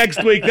see you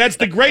next week. That's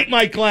the great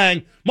Mike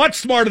Lang. Much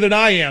smarter than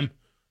I am,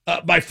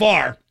 by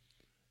far.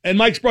 And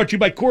Mike's brought to you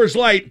by Coors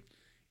Light.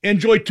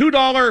 Enjoy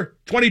 $2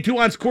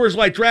 22-ounce Coors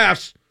Light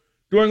drafts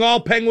during all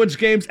Penguins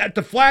games at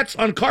the Flats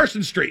on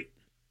Carson Street.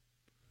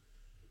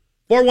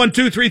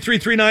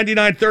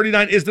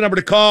 412-333-9939 is the number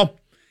to call.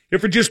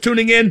 If you're just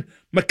tuning in,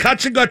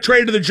 McCutchen got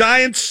traded to the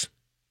Giants.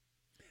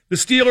 The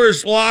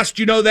Steelers lost,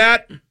 you know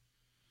that.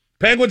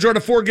 Penguins are on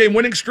a 4-game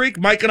winning streak.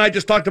 Mike and I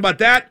just talked about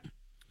that.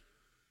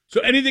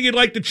 So anything you'd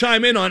like to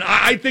chime in on,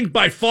 I think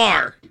by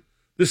far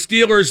the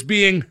Steelers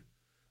being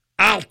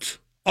out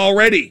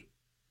already,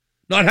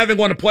 not having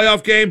won a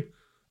playoff game,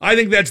 I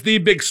think that's the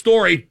big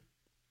story.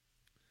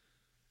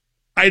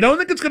 I don't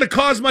think it's going to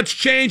cause much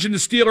change in the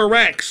Steeler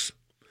ranks.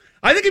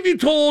 I think if you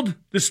told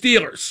the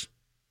Steelers,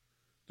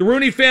 the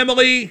Rooney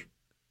family,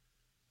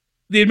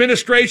 the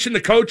administration,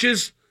 the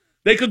coaches,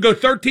 they could go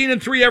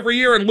 13-3 every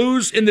year and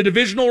lose in the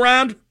divisional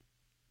round,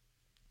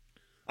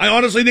 I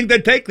honestly think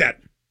they'd take that.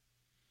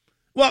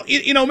 Well,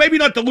 maybe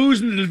not to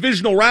lose in the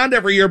divisional round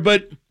every year,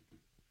 but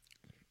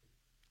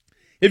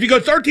if you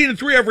go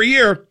 13-3 every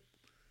year,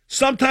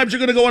 sometimes you're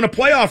going to go on a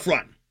playoff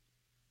run.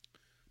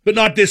 But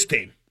not this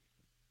team.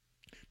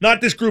 Not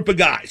this group of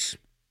guys.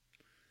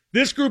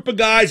 This group of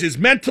guys is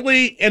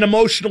mentally and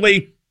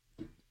emotionally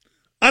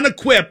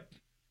unequipped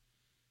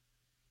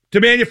to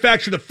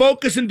manufacture the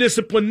focus and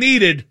discipline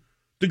needed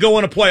to go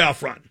on a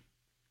playoff run.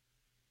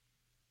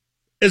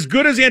 As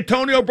good as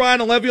Antonio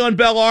Brown and Le'Veon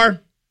Bell are,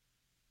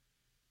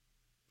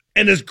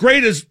 and as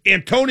great as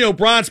Antonio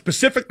Brown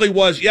specifically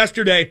was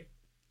yesterday,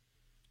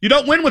 you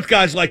don't win with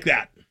guys like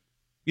that.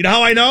 You know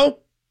how I know?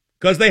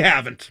 Because they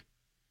haven't.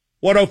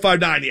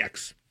 105.9 The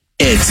X.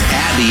 It's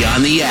Abby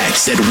on the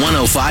X at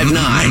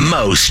 105.9.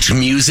 Most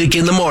music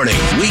in the morning.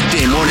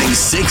 Weekday mornings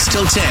 6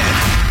 till 10.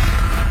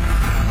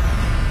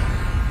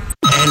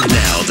 And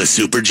now the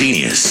super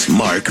genius,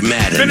 Mark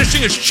Madden.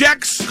 Finishing his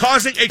checks,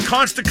 causing a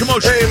constant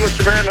commotion. Hey,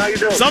 Mr. Man, how you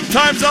doing?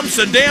 Sometimes I'm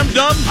so damn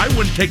dumb, I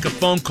wouldn't take a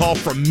phone call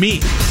from me.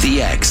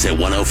 The X at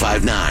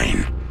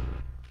 105.9.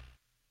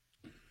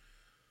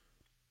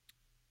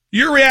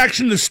 Your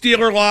reaction to the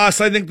Steeler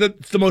loss, I think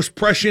that's the most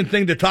prescient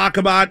thing to talk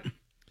about.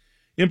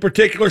 In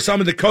particular, some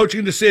of the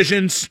coaching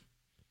decisions.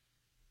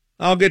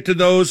 I'll get to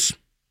those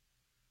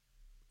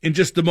in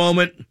just a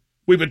moment.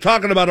 We've been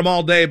talking about them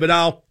all day, but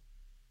I'll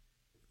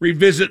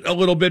revisit a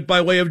little bit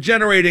by way of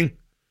generating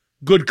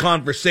good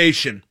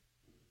conversation.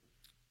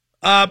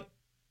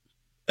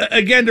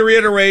 Again, to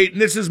reiterate,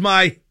 and this is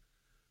my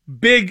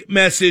big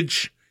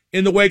message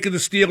in the wake of the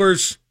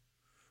Steelers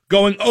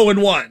going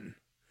 0-1.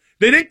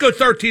 They didn't go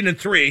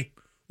 13-3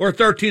 or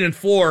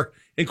 13-4,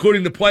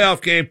 including the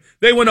playoff game.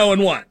 They went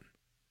 0-1.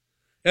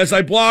 As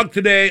I blogged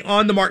today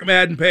on the Mark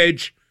Madden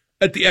page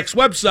at the X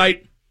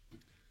website,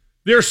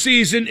 their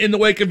season in the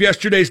wake of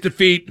yesterday's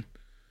defeat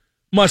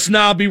must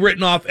now be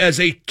written off as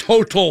a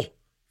total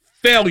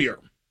failure.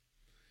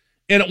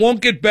 And it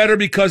won't get better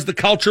because the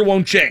culture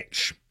won't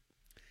change.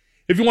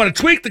 If you want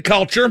to tweak the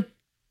culture,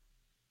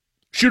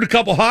 shoot a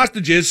couple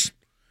hostages,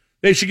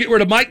 they should get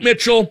rid of Mike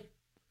Mitchell,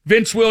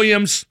 Vince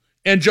Williams,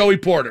 and Joey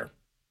Porter.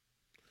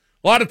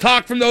 A lot of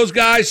talk from those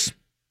guys,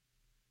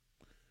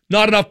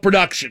 not enough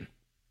production.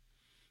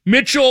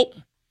 Mitchell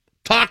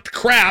talked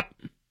crap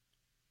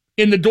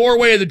in the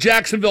doorway of the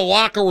Jacksonville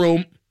locker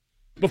room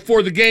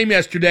before the game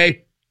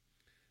yesterday,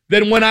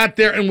 then went out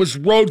there and was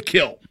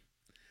roadkill.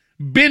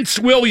 Vince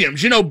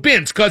Williams,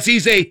 Vince, because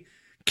he's a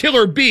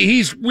killer bee.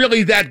 He's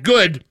really that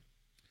good.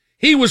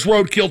 He was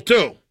roadkill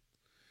too.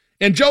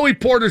 And Joey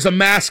Porter's a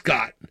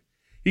mascot.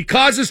 He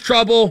causes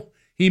trouble,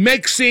 he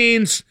makes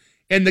scenes,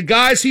 and the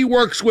guys he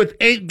works with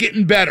ain't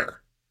getting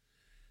better.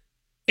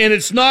 And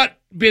it's not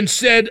been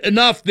said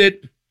enough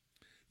that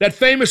that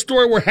famous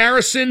story where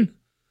Harrison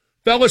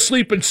fell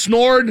asleep and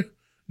snored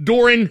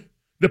during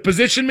the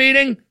position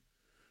meeting,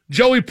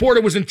 Joey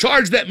Porter was in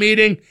charge of that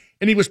meeting,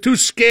 and he was too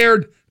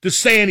scared to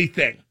say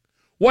anything.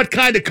 What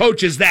kind of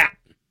coach is that?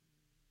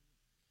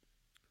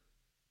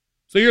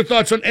 So your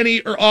thoughts on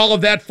any or all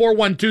of that,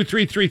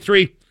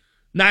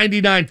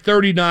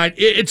 412-333-9939.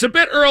 It's a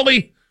bit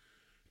early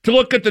to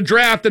look at the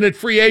draft and at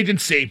free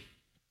agency.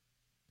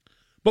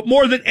 But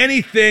more than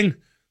anything,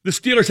 the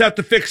Steelers have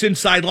to fix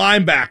inside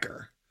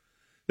linebacker.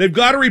 They've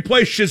got to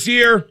replace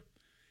Shazier,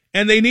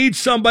 and they need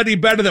somebody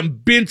better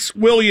than Vince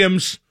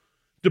Williams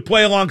to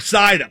play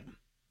alongside him.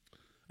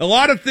 A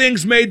lot of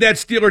things made that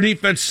Steeler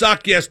defense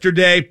suck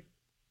yesterday.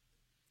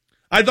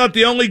 I thought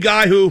the only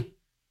guy who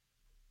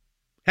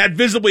had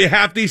visibly a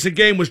half-decent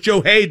game was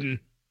Joe Hayden,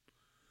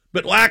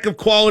 but lack of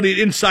quality at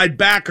inside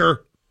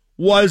backer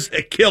was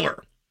a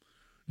killer.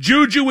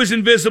 Juju was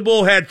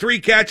invisible, had 3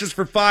 catches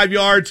for 5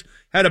 yards,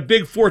 had a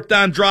big 4th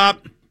down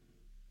drop.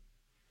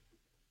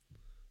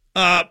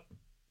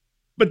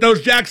 But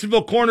those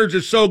Jacksonville corners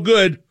are so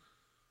good,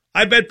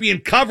 I bet being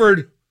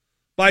covered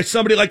by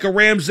somebody like a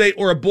Ramsey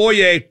or a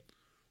Boye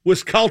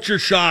was culture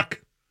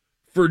shock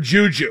for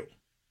Juju.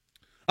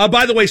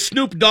 By the way,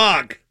 Snoop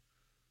Dogg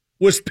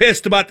was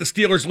pissed about the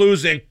Steelers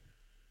losing.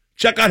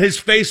 Check out his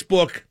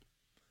Facebook.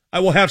 I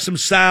will have some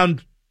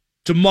sound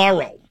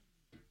tomorrow.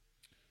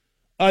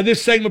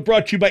 This segment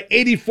brought to you by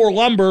 84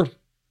 Lumber,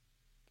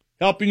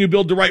 helping you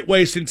build the right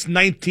way since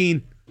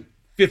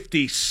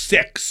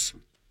 1956.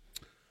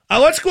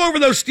 Let's go over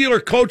those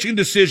Steeler coaching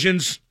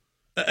decisions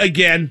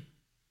again.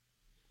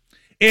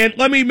 And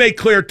let me make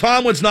clear,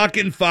 Tomlin's not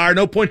getting fired.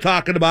 No point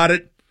talking about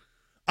it.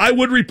 I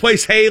would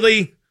replace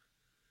Haley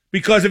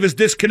because of his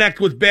disconnect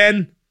with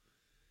Ben.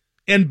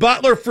 And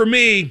Butler, for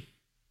me,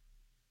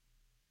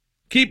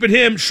 keeping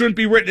him shouldn't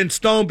be written in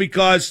stone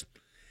because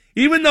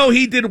even though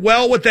he did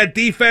well with that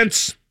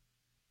defense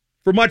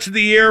for much of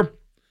the year,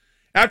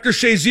 after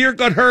Shazier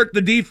got hurt,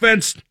 the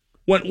defense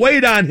went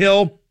way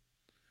downhill,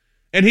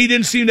 and he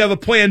didn't seem to have a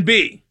plan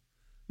B.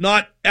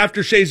 Not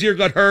after Shazier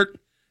got hurt,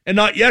 and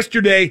not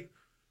yesterday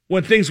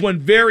when things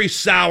went very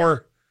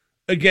sour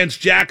against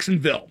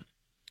Jacksonville.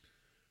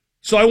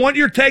 So I want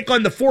your take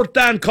on the 4th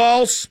down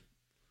calls.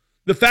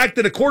 The fact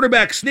that a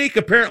quarterback sneak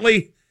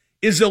apparently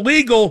is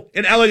illegal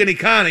in Allegheny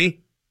County.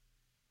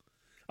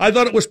 I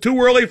thought it was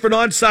too early for an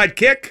onside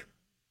kick.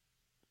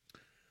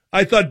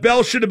 I thought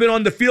Bell should have been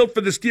on the field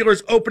for the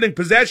Steelers' opening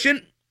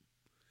possession.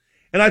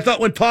 And I thought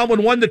when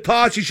Tomlin won the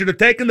toss, he should have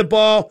taken the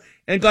ball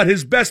and got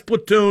his best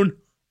platoon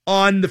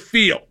on the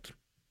field.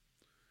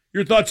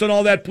 Your thoughts on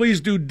all that,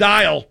 please do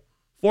dial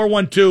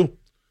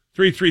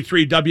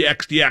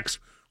 412-333-WXDX.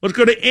 Let's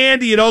go to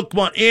Andy at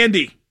Oakmont.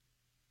 Andy,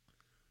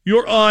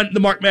 you're on the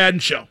Mark Madden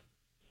Show.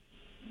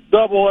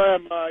 Double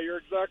M, you're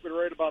exactly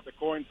right about the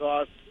coin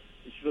toss.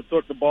 You should have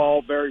took the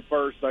ball very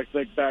first, I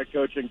think, bad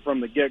coaching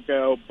from the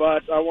get-go.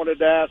 But I wanted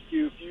to ask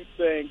you if you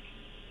think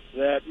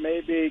that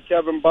maybe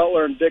Kevin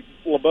Butler and Dick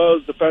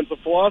LeBeau's defensive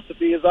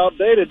philosophy is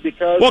outdated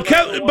because... Well,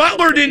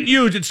 Butler didn't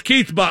use, it's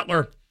Keith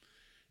Butler,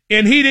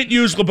 and he didn't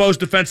use LeBeau's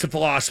defensive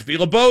philosophy.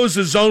 LeBeau's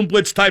a zone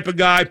blitz type of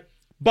guy.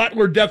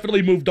 Butler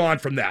definitely moved on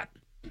from that.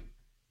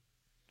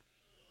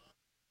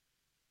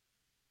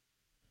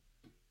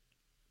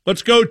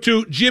 Let's go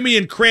to Jimmy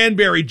in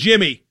Cranberry.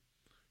 Jimmy,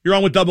 you're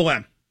on with Double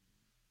M.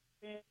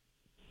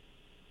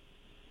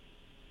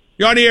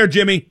 You're on the air,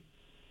 Jimmy.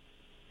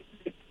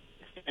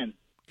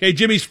 Okay,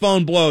 Jimmy's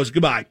phone blows.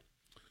 Goodbye.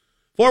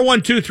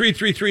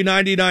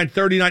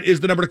 412-333-9939 is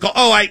the number to call.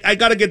 Oh, I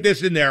got to get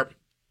this in there.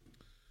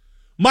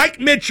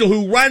 Mike Mitchell,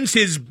 who runs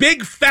his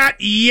big fat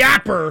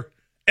yapper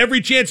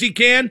every chance he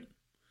can,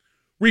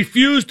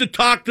 refused to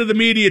talk to the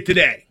media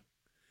today.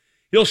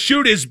 He'll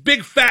shoot his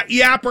big fat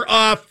yapper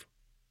off,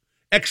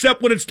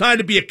 except when it's time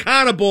to be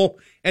accountable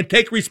and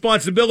take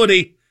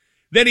responsibility.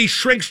 Then he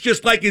shrinks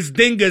just like his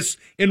dingus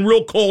in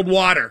real cold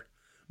water.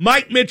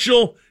 Mike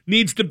Mitchell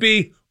needs to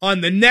be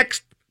on the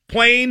next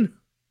plane,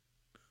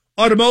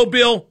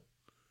 automobile,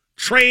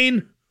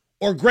 train,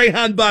 or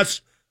Greyhound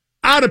bus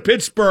out of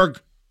Pittsburgh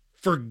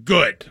for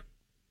good.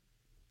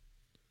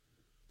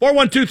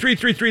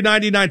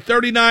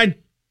 412-333-9939.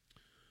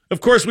 Of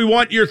course, we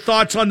want your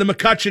thoughts on the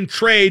McCutchen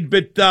trade,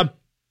 but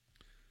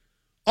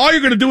all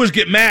you're going to do is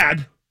get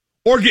mad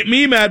or get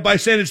me mad by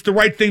saying it's the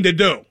right thing to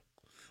do.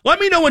 Let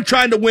me know when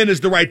trying to win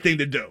is the right thing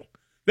to do.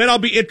 Then I'll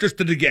be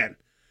interested again.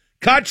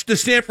 Kutch to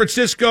San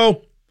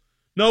Francisco.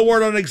 No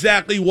word on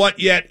exactly what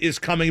yet is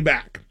coming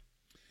back.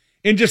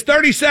 In just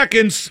 30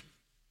 seconds,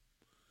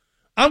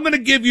 I'm going to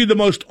give you the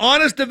most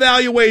honest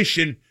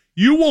evaluation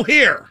you will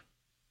hear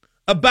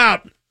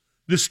about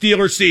the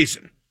Steelers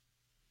season.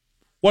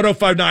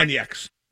 105.9 The X.